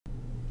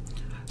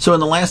So in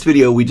the last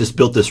video, we just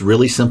built this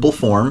really simple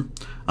form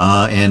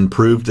and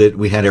proved that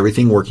we had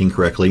everything working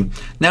correctly.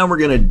 Now we're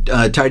going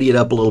to tidy it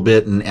up a little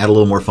bit and add a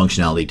little more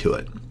functionality to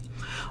it.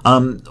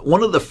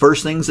 One of the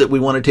first things that we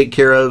want to take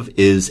care of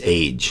is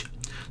age.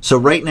 So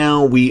right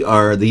now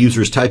the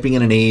user is typing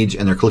in an age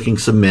and they're clicking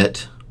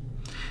submit.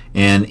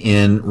 And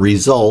in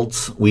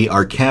results, we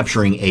are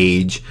capturing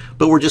age,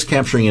 but we're just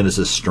capturing it as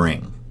a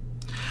string.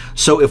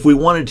 So if we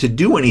wanted to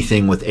do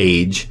anything with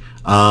age,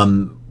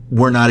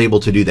 we're not able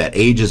to do that.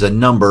 Age is a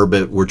number,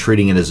 but we're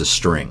treating it as a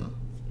string.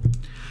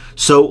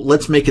 So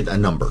let's make it a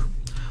number.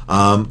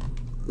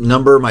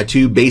 My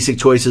two basic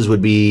choices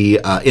would be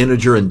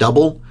integer and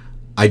double.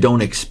 I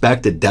don't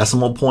expect a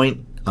decimal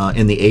point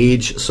in the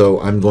age, so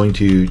I'm going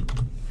to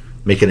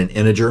make it an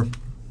integer.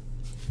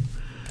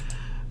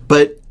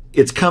 But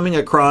it's coming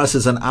across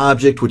as an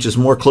object which is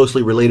more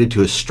closely related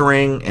to a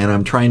string, and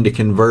I'm trying to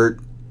convert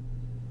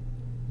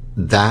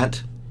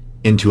that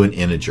into an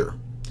integer.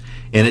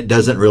 And it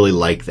doesn't really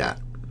like that.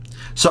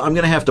 So I'm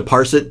going to have to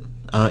parse it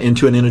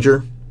into an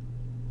integer.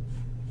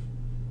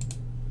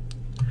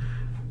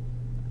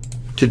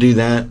 To do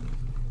that,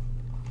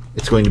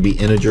 it's going to be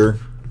integer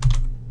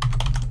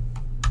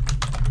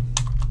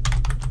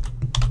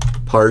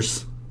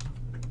parse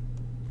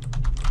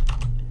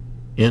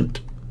int.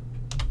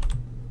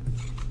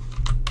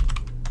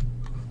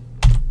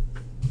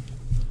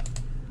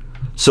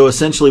 So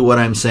essentially what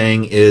I'm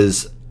saying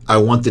is I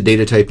want the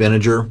data type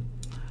integer.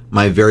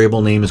 My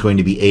variable name is going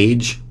to be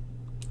age.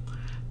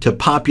 To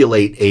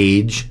populate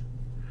age,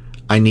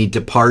 I need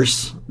to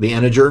parse the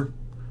integer.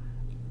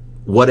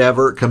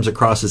 Whatever comes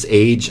across as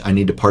age, I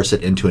need to parse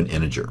it into an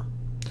integer.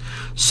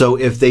 So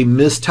if they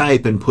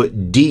mistype and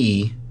put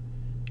D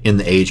in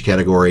the age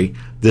category,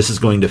 this is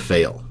going to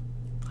fail.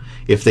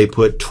 If they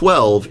put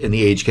 12 in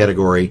the age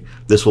category,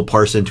 this will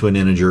parse into an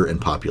integer and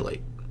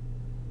populate.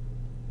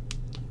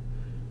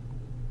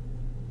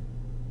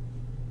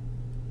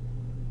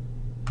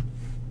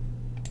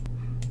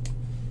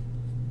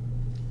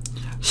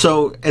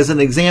 So as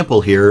an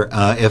example here,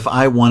 if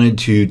I wanted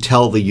to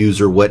tell the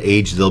user what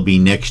age they'll be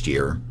next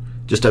year,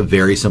 just a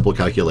very simple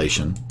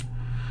calculation,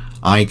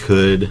 I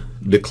could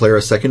declare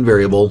a second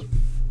variable,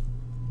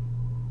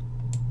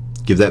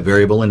 give that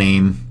variable a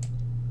name,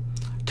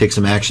 take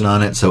some action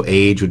on it. So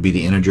age would be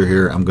the integer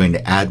here. I'm going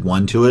to add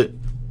 1 to it.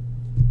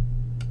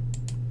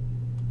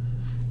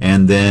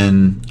 And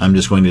then I'm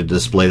just going to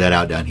display that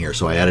out down here.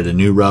 So I added a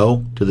new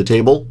row to the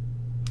table.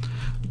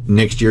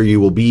 Next year you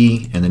will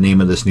be, and the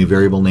name of this new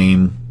variable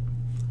name,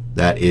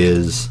 that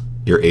is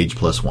your age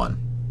plus 1.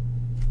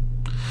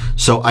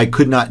 So I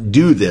could not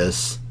do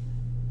this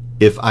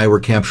if I were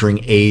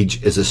capturing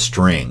age as a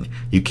string.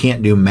 You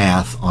can't do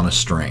math on a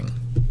string.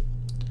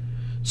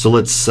 So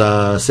let's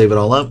save it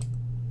all up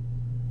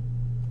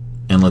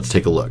and let's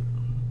take a look.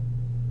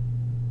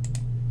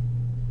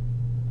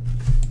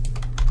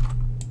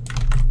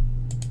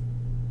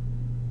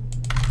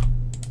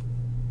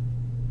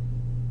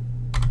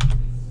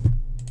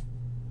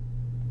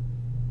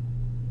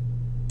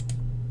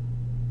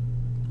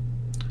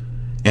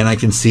 And I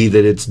can see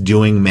that it's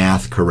doing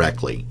math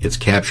correctly. It's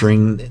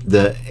capturing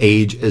the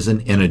age as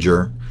an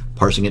integer,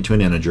 parsing it to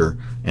an integer,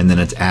 and then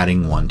it's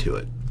adding 1 to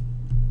it.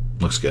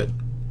 Looks good.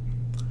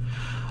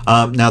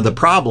 Now the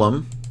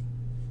problem,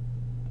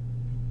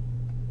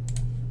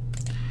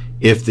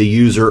 if the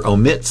user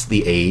omits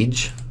the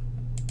age,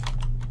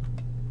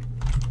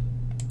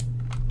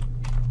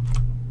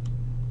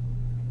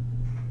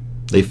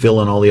 they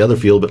fill in all the other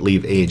field but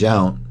leave age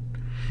out,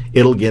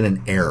 it'll get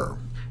an error.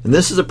 And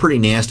this is a pretty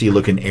nasty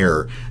looking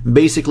error.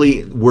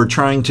 Basically, we're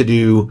trying to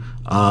do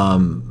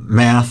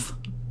math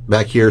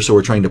back here, so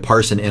we're trying to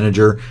parse an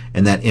integer,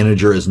 and that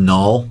integer is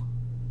null.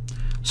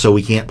 So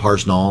we can't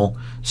parse null,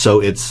 so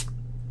it's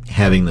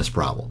having this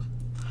problem.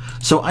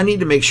 So I need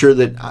to make sure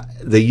that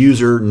the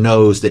user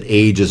knows that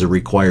age is a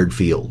required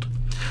field.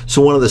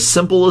 So one of the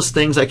simplest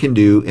things I can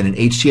do in an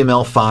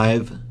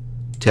HTML5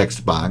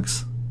 text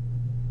box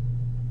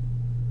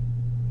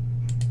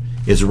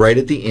is right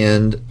at the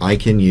end, I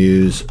can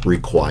use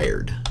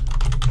required.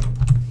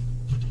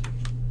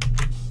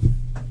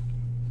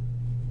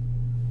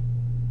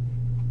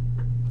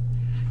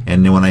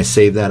 And then when I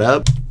save that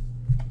up,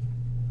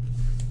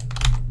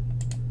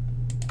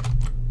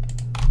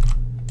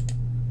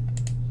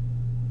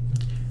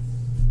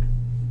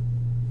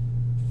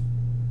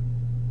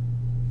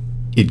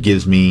 it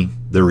gives me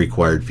the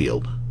required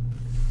field.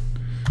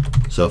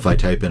 So if I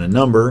type in a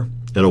number,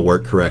 it'll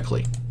work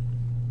correctly.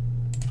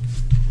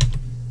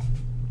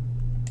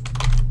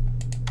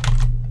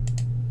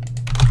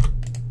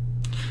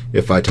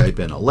 If I type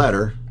in a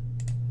letter,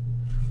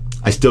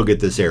 I still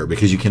get this error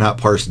because you cannot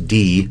parse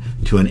D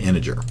to an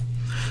integer.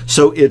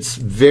 So it's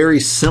very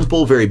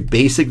simple, very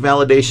basic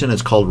validation.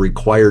 It's called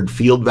required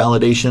field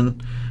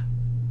validation,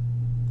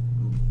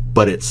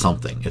 but it's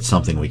something. It's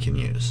something we can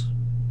use.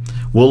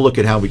 We'll look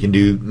at how we can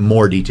do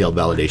more detailed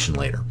validation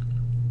later.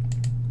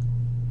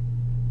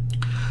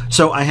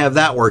 So I have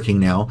that working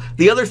now.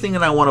 The other thing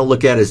that I want to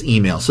look at is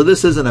email. So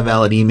this isn't a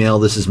valid email.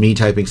 This is me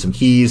typing some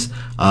keys.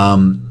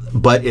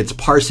 but it's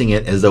parsing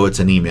it as though it's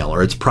an email,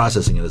 or it's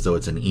processing it as though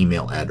it's an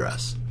email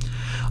address.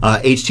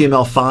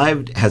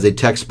 HTML5 has a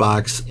text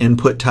box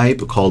input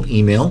type called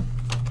email.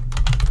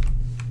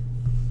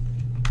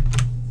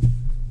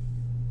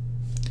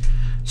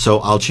 So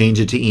I'll change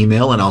it to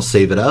email and I'll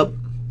save it up.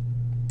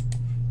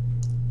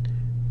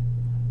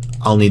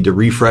 I'll need to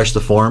refresh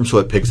the form so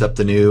it picks up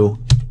the new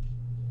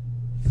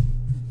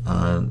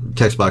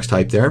text box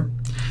type there.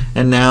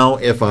 And now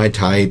if I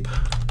type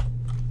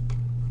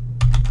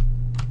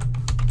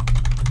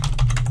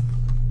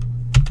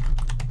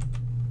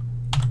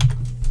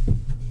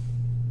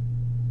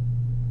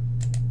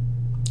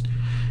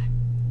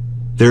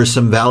there's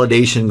some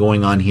validation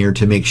going on here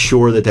to make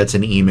sure that that's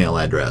an email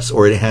address,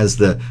 or it has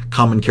the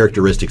common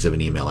characteristics of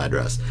an email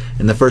address.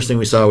 And the first thing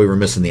we saw, we were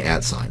missing the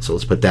 @ sign, so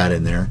let's put that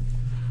in there.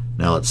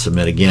 Now let's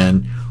submit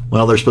again.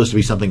 Well, there's supposed to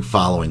be something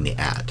following the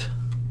 @.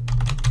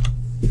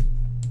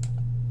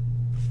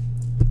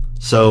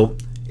 So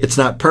it's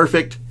not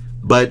perfect,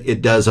 but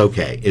it does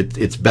okay.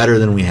 It's better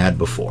than we had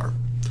before.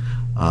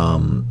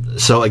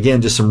 So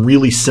again, just some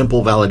really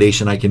simple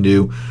validation I can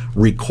do.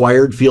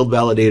 Required field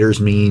validators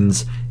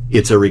means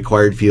it's a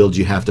required field.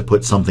 You have to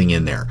put something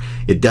in there.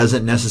 It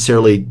doesn't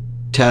necessarily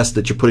test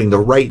that you're putting the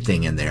right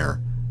thing in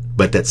there,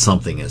 but that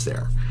something is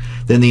there.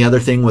 Then the other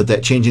thing with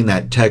that, changing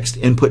that text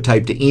input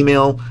type to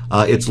email,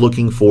 it's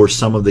looking for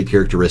some of the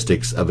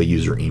characteristics of a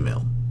user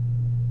email.